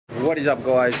What is up,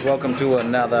 guys? Welcome to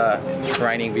another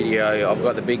training video. I've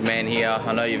got the big man here.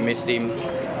 I know you've missed him.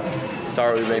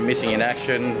 Sorry we've been missing in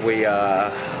action. We've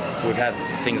had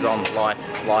things on. Life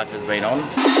has been on.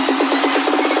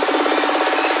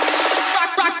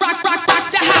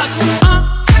 Rock the house.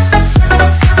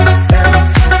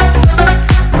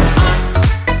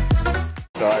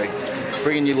 So,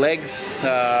 bringing you legs.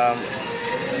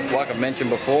 Like I've mentioned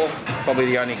before, probably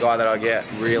the only guy that I get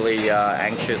really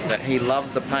anxious. That he loves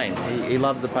the pain. He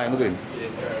loves the pain. Look at him.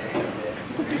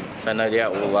 So no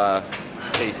doubt we'll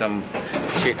see some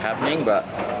shit happening, but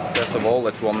first of all,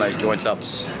 let's warm those joints up.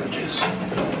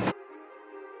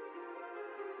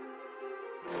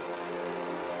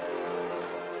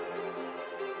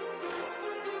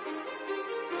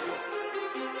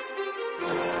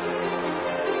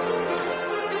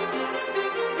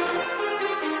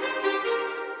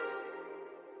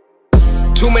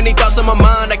 Too many thoughts on my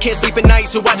mind, I can't sleep at night,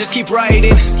 so I just keep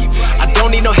writing. I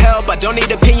don't need no help, I don't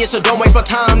need opinions, so don't waste my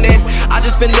time then. I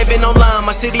just been living online,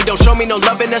 my city don't show me no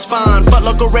love and that's fine. Fuck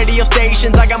local radio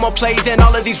stations, I got more plays than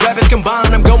all of these rappers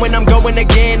combined. I'm going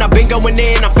again, I've been going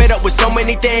in, I'm fed up with so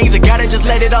many things. I gotta just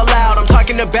let it all out, I'm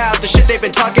talking about the shit they've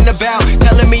been talking about.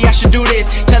 Telling me I should do this,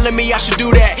 telling me I should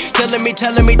do that. Telling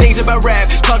me things about rap.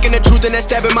 Talking the truth and that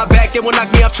stab in my back, that will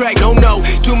knock me off track. No,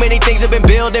 too many things have been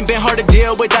building, been hard to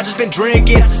deal with, I just been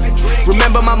drinking.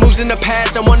 Remember my moves in the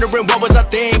past, I'm wondering what was I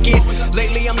thinking.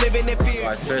 Lately I'm living in fear.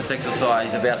 Right, first exercise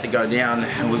is about to go down,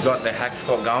 and we've got the hack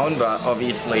squat going, but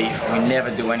obviously we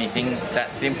never do anything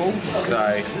that simple.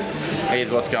 So here's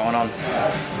what's going on.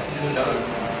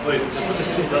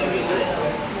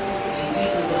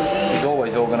 He's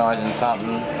always organising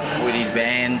something with his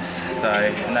bands, so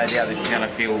no doubt this is going to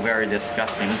feel very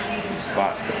disgusting,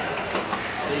 but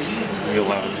you'll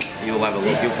have a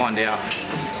look, you'll find out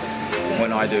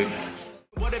when I do.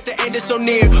 What if the end is so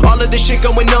near? All of this shit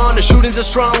going on, the shootings are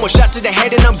strong. One shot to the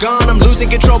head and I'm gone. I'm losing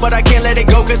control, but I can't let it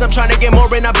go, cause I'm trying to get more,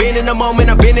 and I've been in the moment,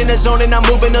 I've been in the zone, and I'm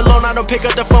moving alone. I don't pick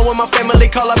up the phone when my family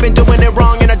call, I've been doing it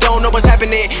wrong and I don't know what's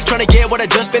happening. Trying to get what I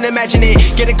just been imagining,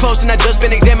 getting close and I just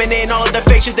been examining all of the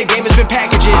fake shit the game has been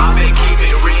packaging. I've been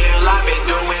keeping real, I've been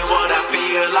doing what I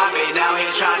feel. I've been out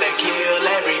here trying to kill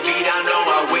every beat, I know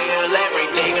I will.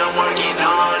 Everything I'm working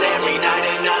on, every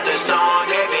night another song.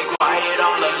 They've been quiet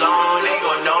all along, they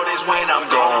gon' notice when I'm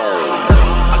gone.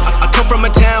 I come from a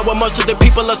town where most of the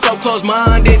people are so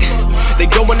close-minded. They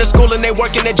go into school and they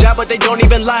work in a job, but they don't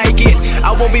even like it.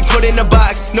 I won't be put in a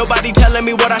box, nobody telling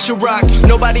me what I should rock,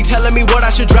 nobody telling me what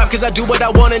I should drop, cause I do what I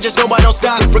want and just know I don't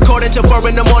stop. Recording till 4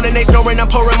 in the morning, they snoring, I'm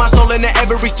pouring my soul into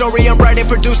every story. I'm writing,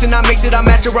 producing, I mix it, I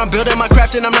master, I'm building my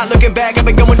craft, and I'm not looking back. I've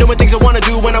been going doing things I wanna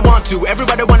do when I want to.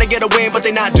 Everybody wanna get a win, but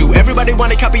they not do. Everybody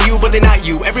wanna copy you, but they not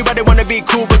you. Everybody wanna be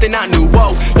cool, but they not new.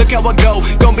 Whoa, look how I go,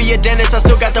 gonna be a dentist, I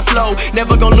still got the flow.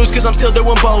 Never gonna lose cause I'm still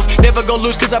doing both. Never gonna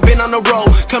lose cause I've been on the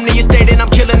road. Come to your state and I'm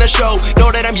killing the show.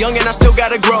 Know that I'm young and I still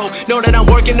gotta grow. Know that I'm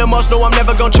working the most, know I'm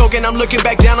never gonna choke, and I'm looking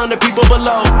back down on the people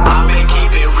below. I've been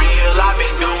keeping real, I've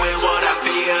been doing what I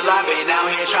feel. I've been out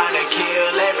here trying to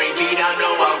kill every beat, I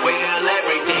know I will.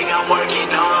 Everything I'm working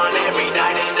on, every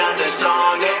night another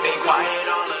song. They've been quiet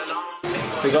all along.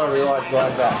 So you gotta realise,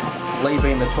 guys, that Lee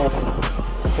being the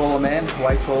taller man,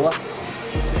 way taller,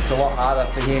 it's a lot harder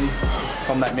for him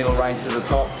from that middle range to the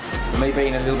top. Me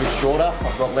being a little bit shorter,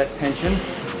 I've got less tension,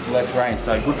 less range.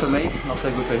 So good for me, not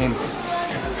so good for him.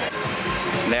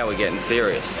 Now we're getting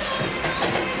serious.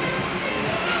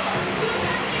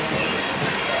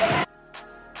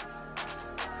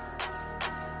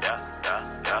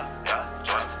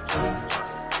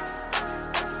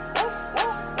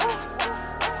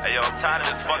 Hey yo, I'm tired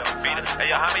of this fucking beat. Hey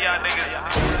yo, how many y'all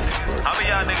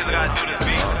niggas gotta do this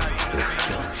beat?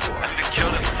 I need to kill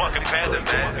this fucking panda,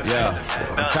 man.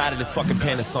 Yeah, I'm tired of this fucking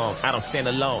panda song. I don't stand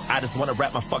alone. I just wanna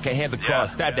wrap my fucking hands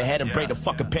across. Stab the head and break the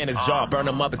fucking panda's jaw. Burn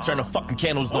them up and turn the fucking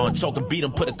candles on. Choke and beat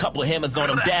him, put a couple of hammers on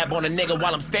him. Dab on a nigga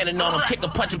while I'm standing on him. Kick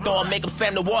him, punch him, throw him, make him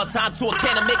slam the wall. Time to a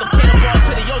cannon, make him cannonball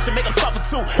to the ocean, make him suffer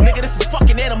too. Nigga, this is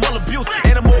fucking animal abuse.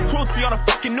 Animal cruelty on the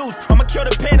fucking news. I'ma kill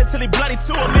the panda till he bloody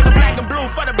too. I make him black and blue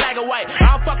for the black and white.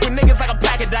 I don't fuck with niggas like a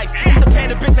pack of dice. Eat the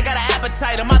panda, bitch, I got an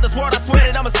appetite. I'm out this world, I swear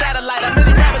that I'm a satellite. How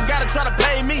many rappers gotta try to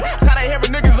play me? Tired of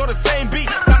hearing niggas on the same beat.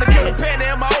 Time to kill the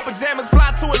panda in my old pajamas.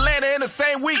 Fly to Atlanta in the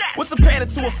same week. What's a panda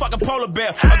to a fucking polar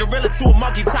bear? A gorilla to a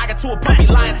monkey, tiger to a puppy,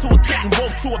 lion to a kitten,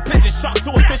 wolf to a pigeon, shark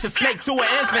to a fish, a snake to an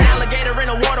infant, alligator in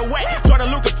a waterway, Jordan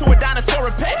Lucas to a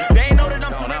dinosaur and pet. They ain't know that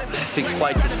I'm too innocent. 6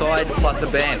 plates aside plus a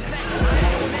band.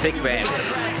 Thick band.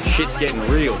 Shit's getting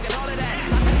real.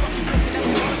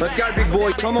 Let's go, big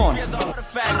boy, come on.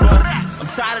 I'm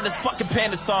tired of this fucking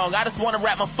panda song. I just wanna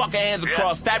wrap my fucking hands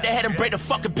across, stab their head and break the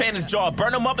fucking panda's jaw,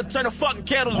 burn them up and turn the fucking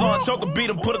candles on, choke and beat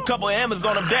them, put a couple of hammers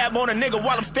on them, dab on a nigga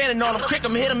while I'm standing on him, kick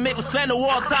him, hit him, make him slam the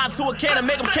wall, tie him to a cannon,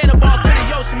 make him cannonball to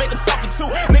the ocean, make him suffer too.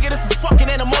 Nigga, this is fucking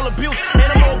animal abuse,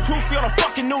 animal cruelty on the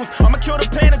fucking news. I'ma kill the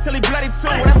panda till he bloody too.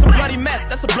 Well, that's a bloody mess,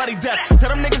 that's a bloody death. Tell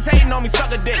them niggas hating on me,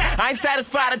 suck a dick. I ain't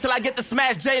satisfied until I get to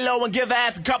smash J-Lo and give her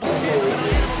ass a couple kids.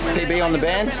 PB on the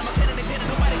band.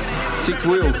 6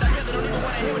 wheels.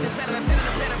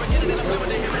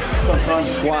 Sometimes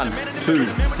 1, 2,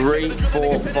 3,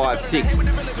 4, 5, 6.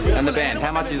 And the band.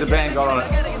 How much has the band got on it?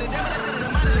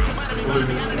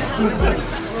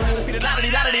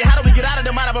 How do we get out of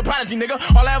the mind of a prodigy, nigga?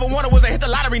 All I ever wanted was to hit the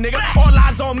lottery, nigga. All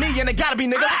eyes on me and it gotta be,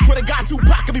 nigga. Swear to God,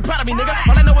 Tupac could be proud of me, nigga.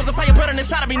 All I know is a fire burning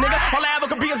inside of me, nigga. All I ever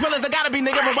could be as real as I gotta be,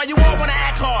 nigga. And why you all wanna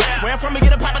act hard? Where I'm from, we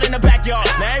get a poppin' in the backyard.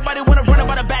 Now everybody wanna run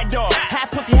about the back door.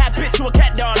 Half pussy, half bitch, you a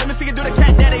cat dog. Let me see you do the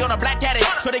cat daddy on a black caddy.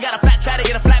 So they got a fat fatty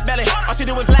and a flat belly. All she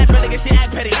do is laugh, really, get she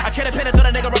act petty. I can't pin it to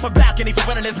the nigga off a balcony for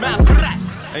running his mouth.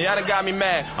 And y'all done got me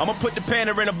mad. I'ma put the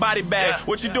panda in a body bag.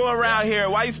 What you doing around here?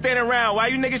 Why you standing around? Why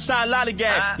you niggas trying to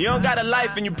lollygag? You don't got a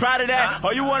life and you proud of that?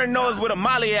 All you wanna know is where the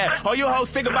molly at. All you hoes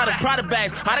think about is Prada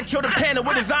bags. I done killed the panda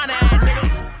with his honor at, nigga.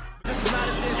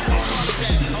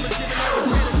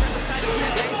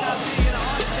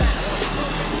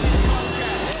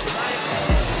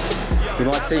 You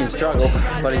might see him struggle,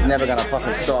 but he's never gonna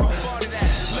fucking stop.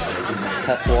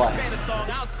 That's why.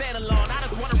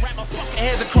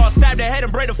 Hands across, stab their head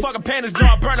and break the fucking panda's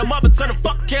jaw, burn them up and turn the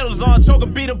fucking candles on, choke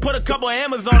and beat them, put a couple of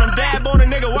hammers on them, dab on a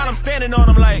nigga while I'm standing on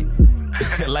him like,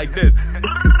 like this.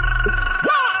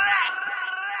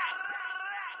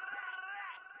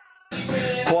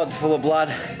 Quads full of blood.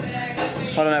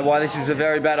 I don't know why this is a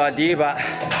very bad idea, but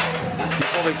you've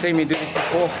probably seen me do this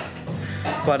before.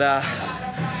 But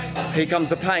here comes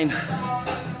the pain.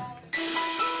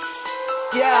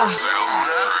 Yeah,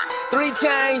 3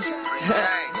 chains.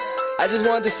 I just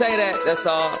wanted to say that, that's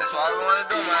all. That's all we wanna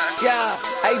do, man. Yeah,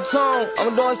 hey Tone,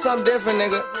 I'm doing something different,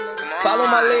 nigga. Follow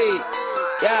my lead.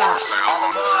 Yeah. All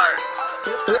aboard.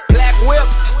 Black whip,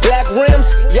 black rims,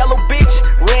 yellow bitch,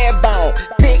 red bone.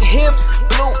 Big hips,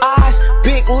 blue eyes,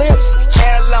 big lips,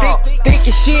 hair long. Thick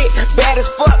as shit, bad as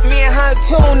fuck, me and her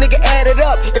too, nigga, add it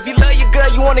up. If you love your girl,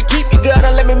 you wanna keep your girl,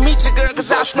 then let me meet your girl, cause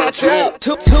I'll snatch her up.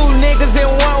 Two niggas in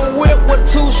one whip with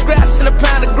 2 scraps and a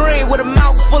pound of green, with a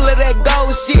mouth full of that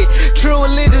gold shit. True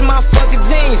religion, my fucking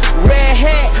jeans. Red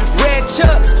hat, red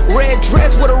chucks, red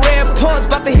dress with a red pumps.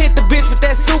 About to hit the bitch with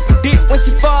that super dick. When she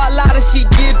fall out and she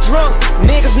get drunk,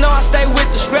 niggas know I stay with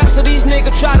the scraps, so these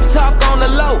niggas try to talk on the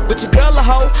low. But your girl a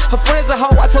hoe, her friends a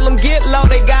hoe, I tell them get low,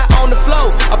 they got on the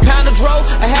flow. A pound of dro,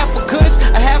 a half a kush,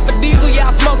 a half a diesel,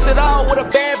 y'all smokes it all with a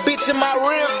bad bitch in my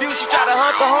rear view. She try to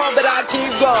hunt the home, but I keep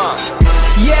going.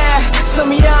 Yeah, some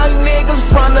young niggas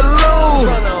from the loot.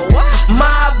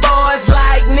 My boys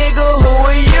like, nigga, who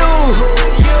are you?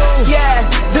 Yeah,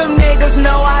 them niggas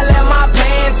know I let my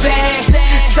pants in,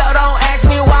 so don't ask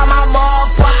me why my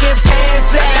motherfucking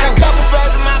pants in. Couple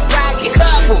bags in my pockets,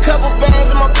 couple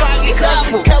bags in my pockets,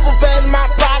 couple bags in my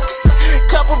pockets,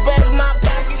 couple bags in my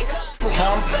pockets,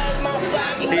 couple bags in my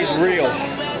pockets. He's real.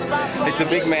 It's a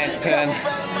big man's turn.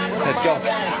 Let's go.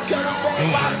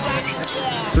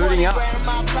 Suiting up.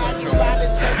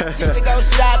 Go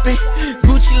shopping,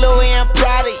 Gucci, Louis, and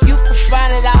Prada. You can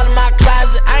find it out in my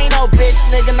closet. I ain't no bitch,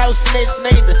 nigga, no snitch,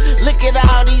 neither. Look at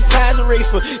all these times of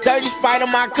reefer. Dirty Sprite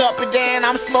on my cup, and then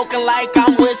I'm smoking like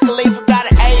I'm Wiz Khalifa.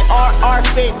 Got an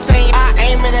AR-15. I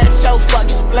aim it at your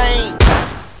fucking spleen.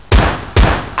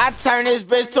 I turn this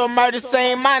bitch to a murder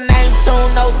scene. My name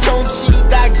Tune, no Tunchi.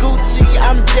 Got Gucci,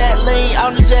 I'm jet lean.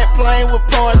 On the jet plane with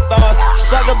porn stars.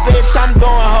 Fuck a bitch, I'm going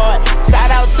hard. Shout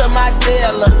out to my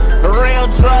dealer, the real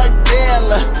drug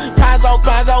dealer. Pounds on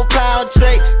pound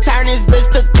trick. Turn this bitch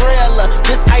to thriller.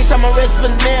 This ice on my wrist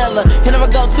vanilla. And if I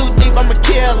go too deep, I'm a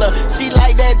killer. She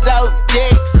like that dope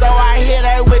dick, so I hit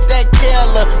her with that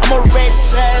killer. I'm a rich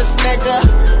ass nigga.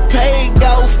 Paid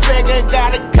go figure.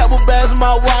 Got a couple bags in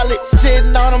my wallet.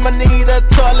 Shitting on I need a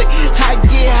toilet. I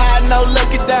get high, no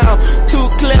looking down. 2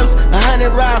 clips,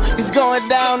 100 rounds. It's going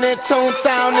down in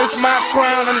Toontown. It's my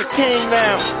crown, I'm the king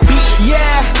now.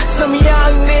 Yeah, some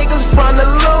young niggas from the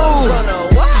loot.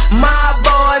 My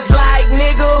boys like,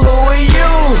 nigga, who are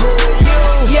you?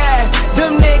 Yeah,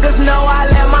 them niggas know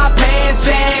I let my pants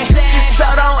in, so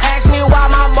don't ask me why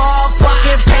my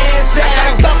motherfucking pants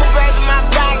in. Couple bags in my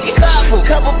pockets,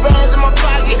 couple bags in my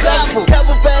pockets,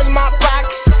 couple bags in my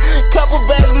pockets. Couple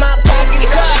bags in my pockets,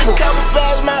 couple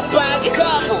bags in my pockets,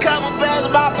 couple bags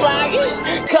in my pockets,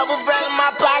 couple bags in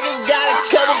my pockets, got a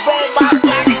couple bags in my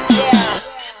pockets, yeah.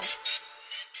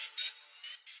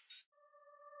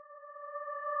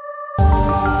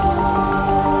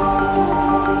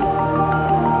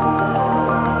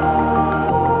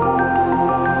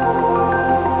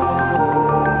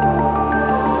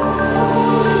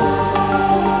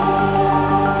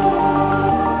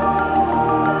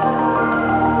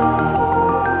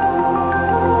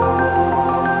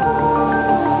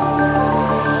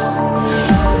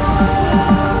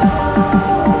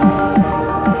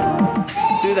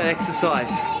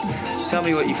 Tell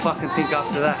me what you fucking think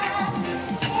after that.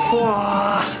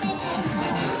 Whoa.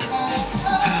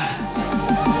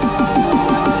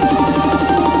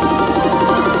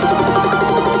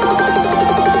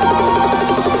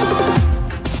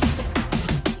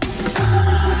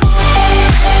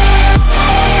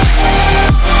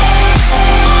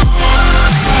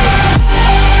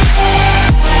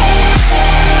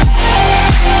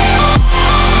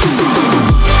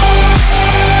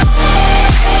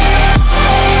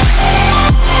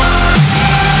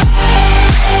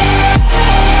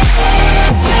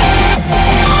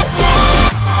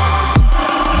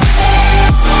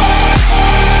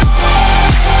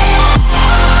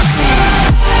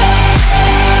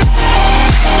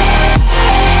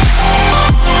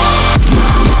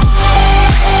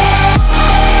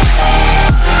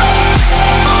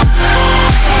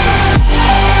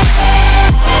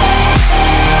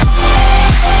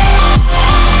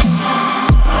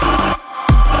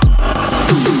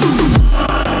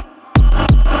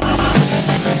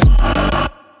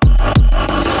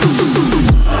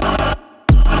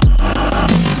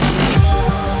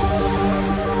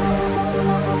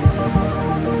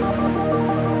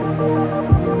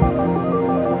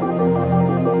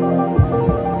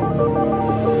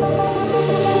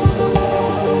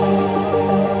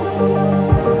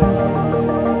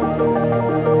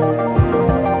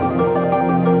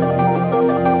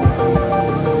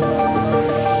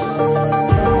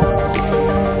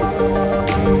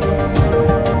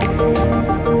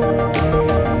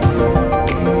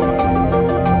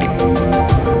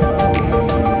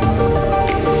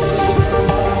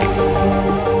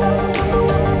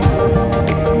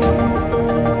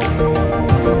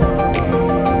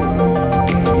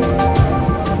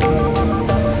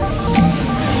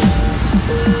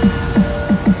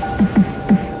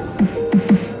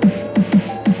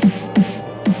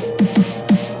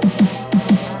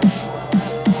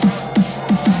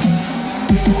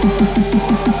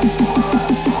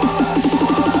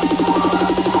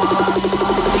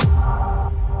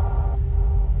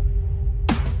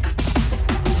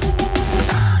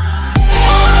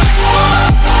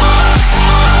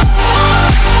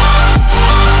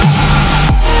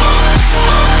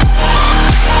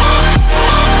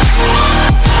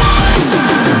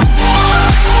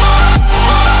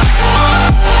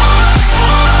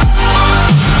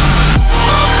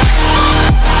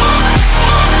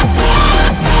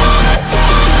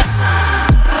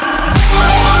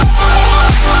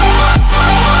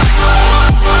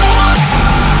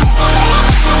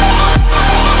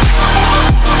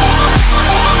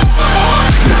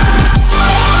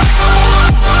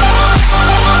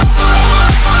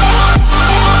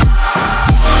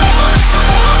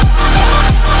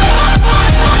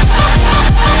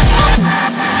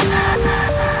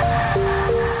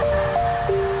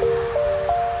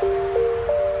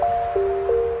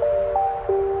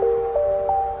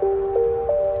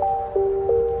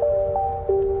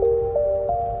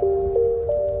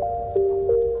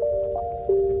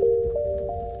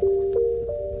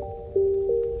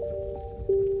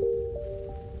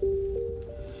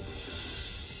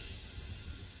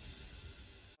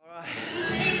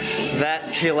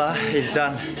 That killer is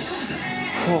done.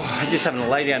 Oh, just having a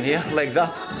lay down here, legs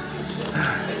up.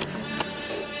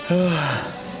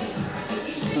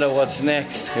 Wonder what's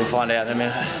next. We'll find out in a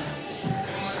minute.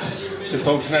 Just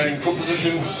alternating foot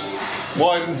position,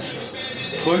 widens,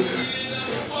 loose.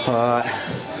 Alright,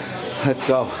 let's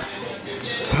go.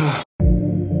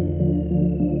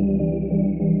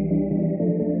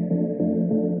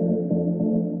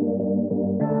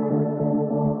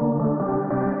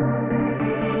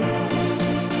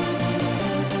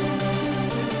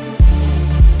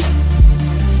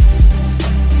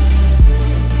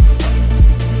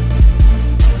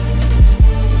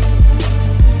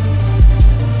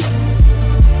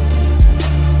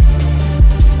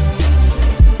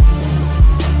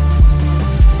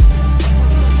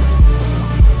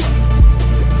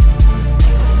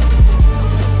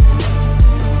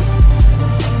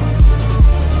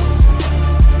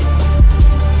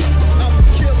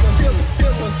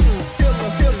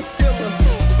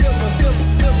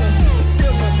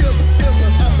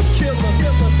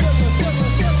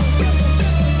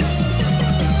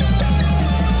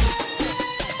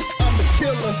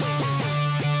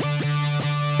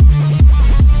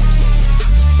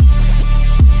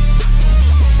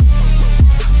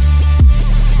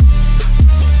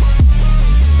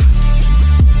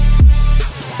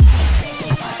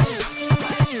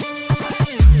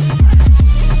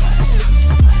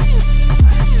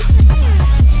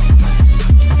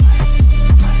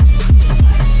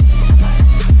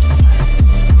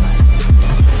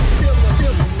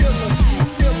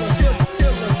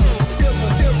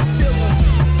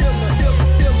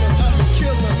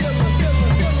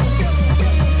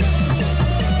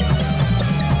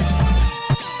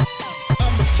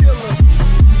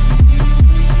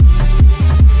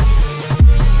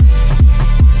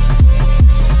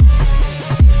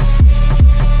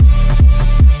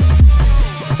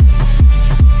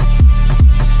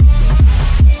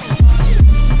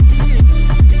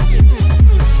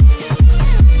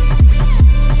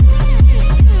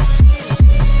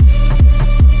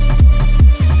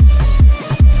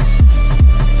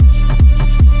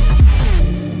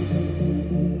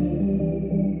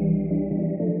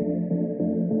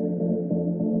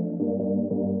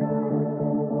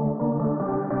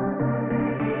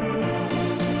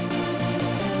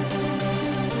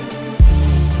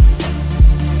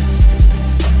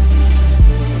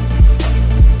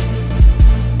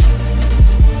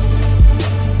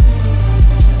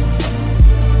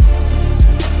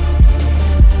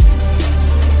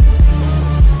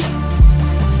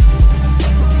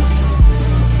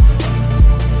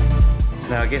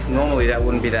 Now I guess normally that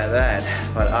wouldn't be that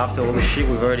bad, but after all the shit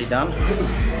we've already done,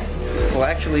 well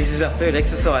actually this is our third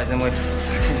exercise and we've,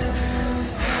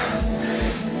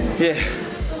 yeah.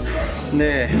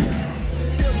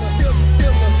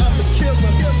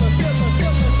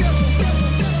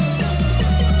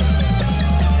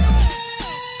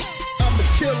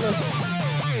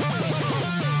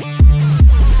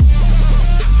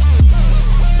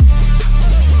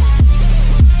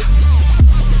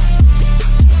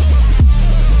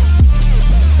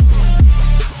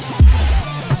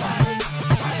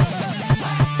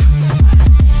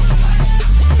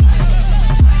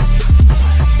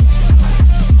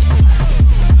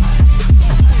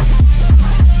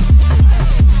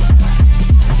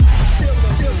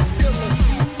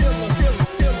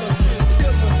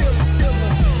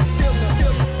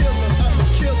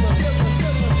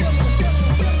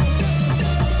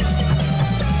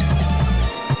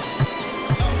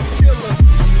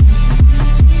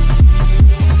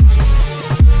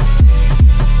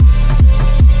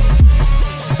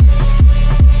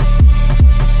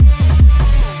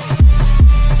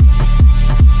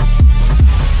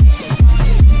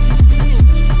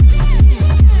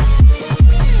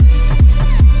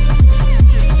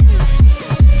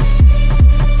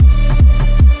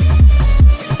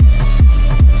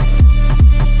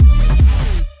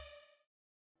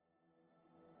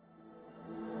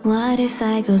 What if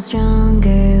I go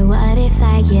stronger? What if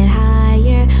I get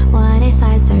higher? What if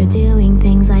I start doing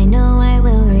things I know I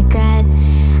will regret?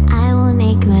 I will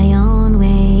make my own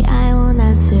way, I will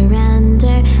not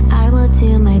surrender. I will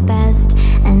do my best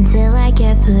until I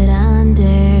get put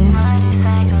under. What if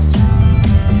I go stronger?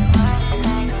 What if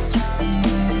I go stronger?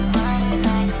 What if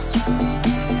I go stronger?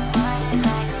 What if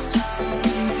I go stronger?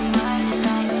 What if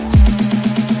I go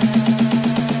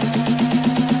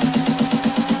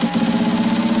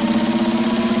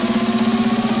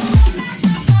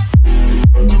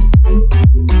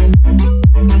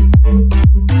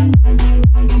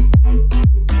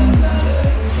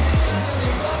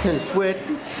Sweat.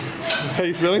 How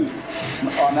you feeling?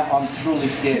 I'm truly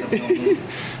scared.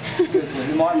 Seriously,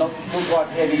 it might not look like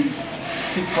heavy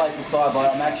 6 plates aside,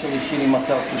 but I'm actually shitting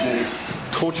myself to do this.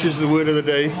 Torture's the word of the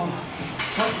day. It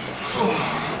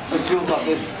feels like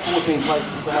there's 14 plates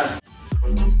aside.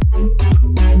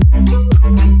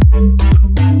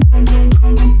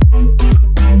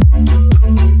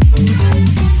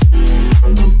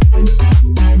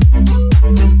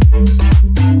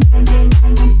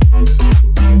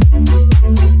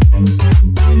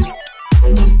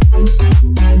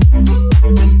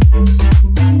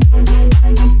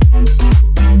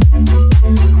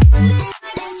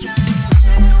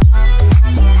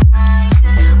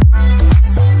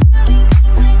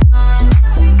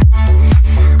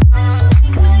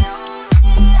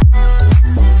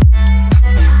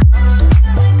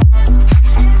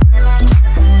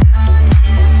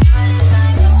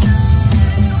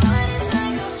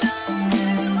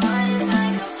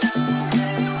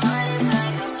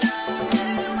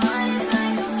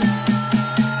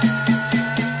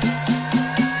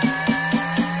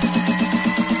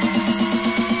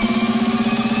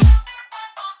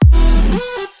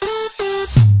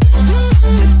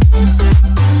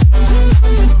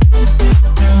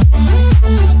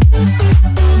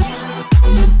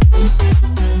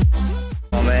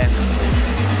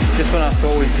 Just when I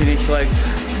thought we'd finished legs.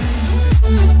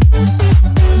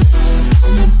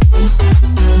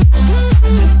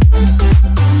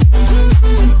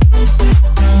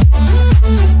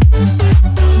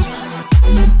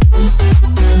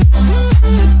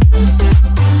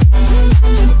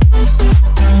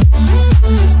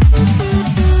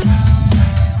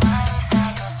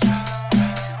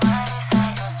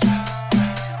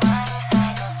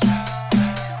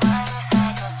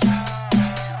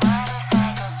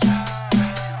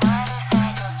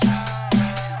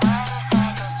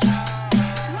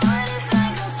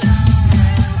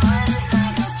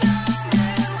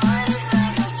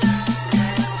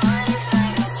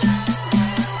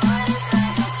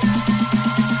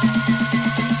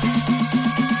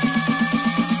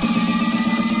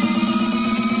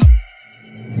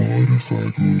 Do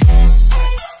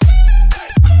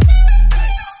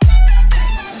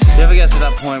you ever get to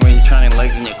that point where you're training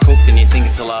legs and you're cooked and you think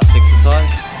it's the last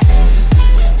exercise?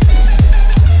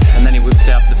 And then he whips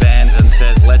out the bands and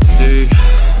says, let's do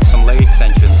some leg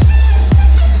extensions.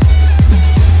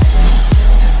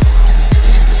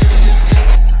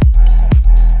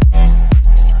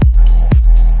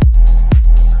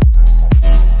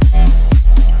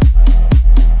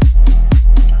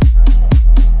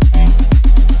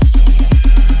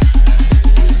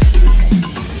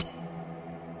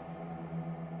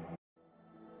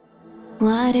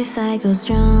 What if I go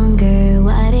stronger?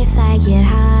 What if I get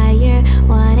higher?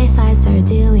 What if I start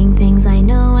doing things I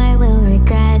know I will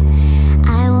regret?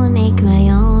 I will make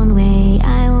my own way,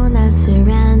 I will not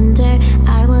surrender.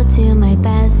 I will do my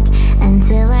best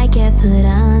until I get put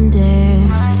under.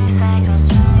 What if I go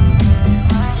stronger?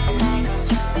 What if I go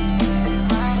stronger?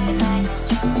 What if I go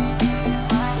stronger?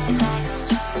 What if I go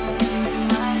stronger?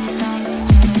 What if I go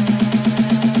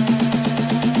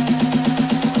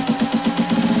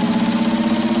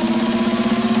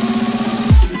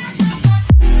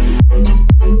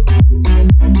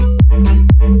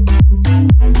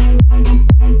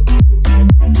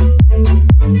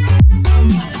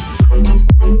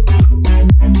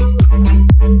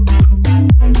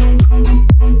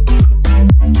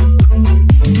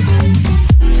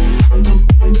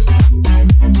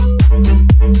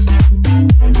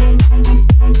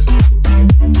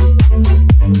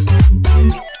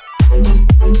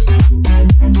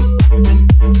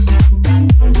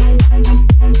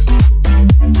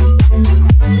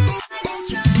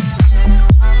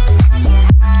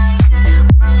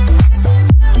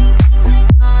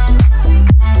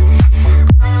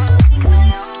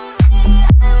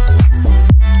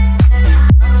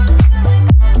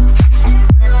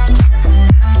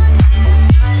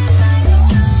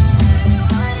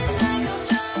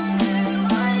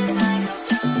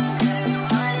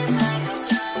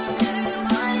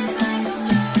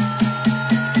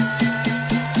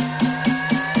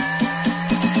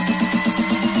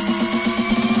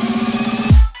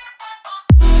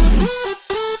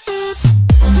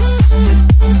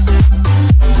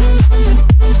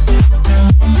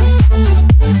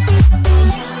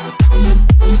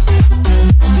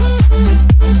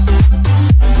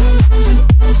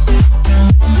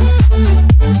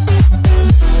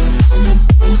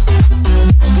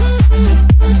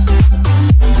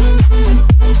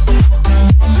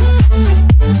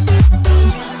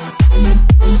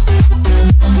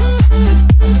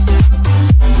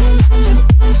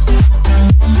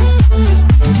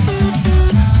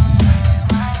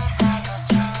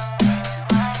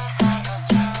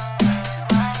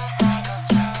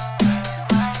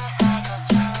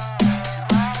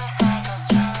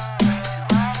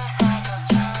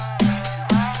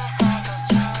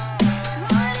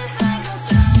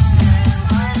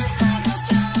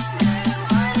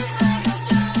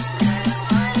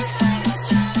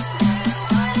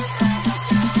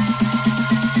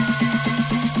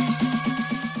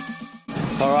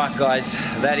Alright guys,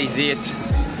 that is it.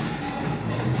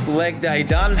 Leg day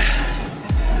done.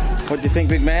 What do you think,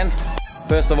 big man?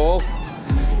 First of all,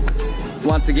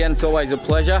 once again, it's always a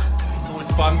pleasure. It's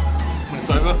always fun when it's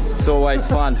over. It's always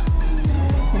fun.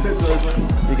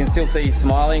 You can still see he's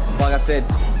smiling. Like I said,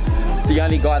 the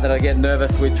only guy that I get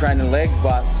nervous with training leg,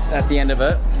 but at the end of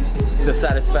it, the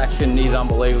satisfaction is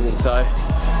unbelievable. So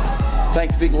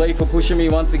thanks Big Lee for pushing me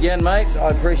once again, mate. I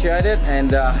appreciate it,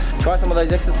 and try some of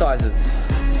those exercises.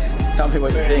 Tell me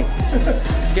what you think.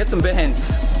 Get some bands.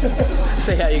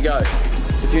 See how you go.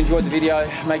 If you enjoyed the video,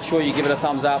 make sure you give it a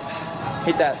thumbs up,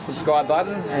 hit that subscribe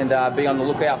button, and be on the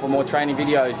lookout for more training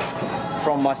videos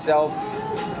from myself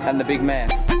and the big man.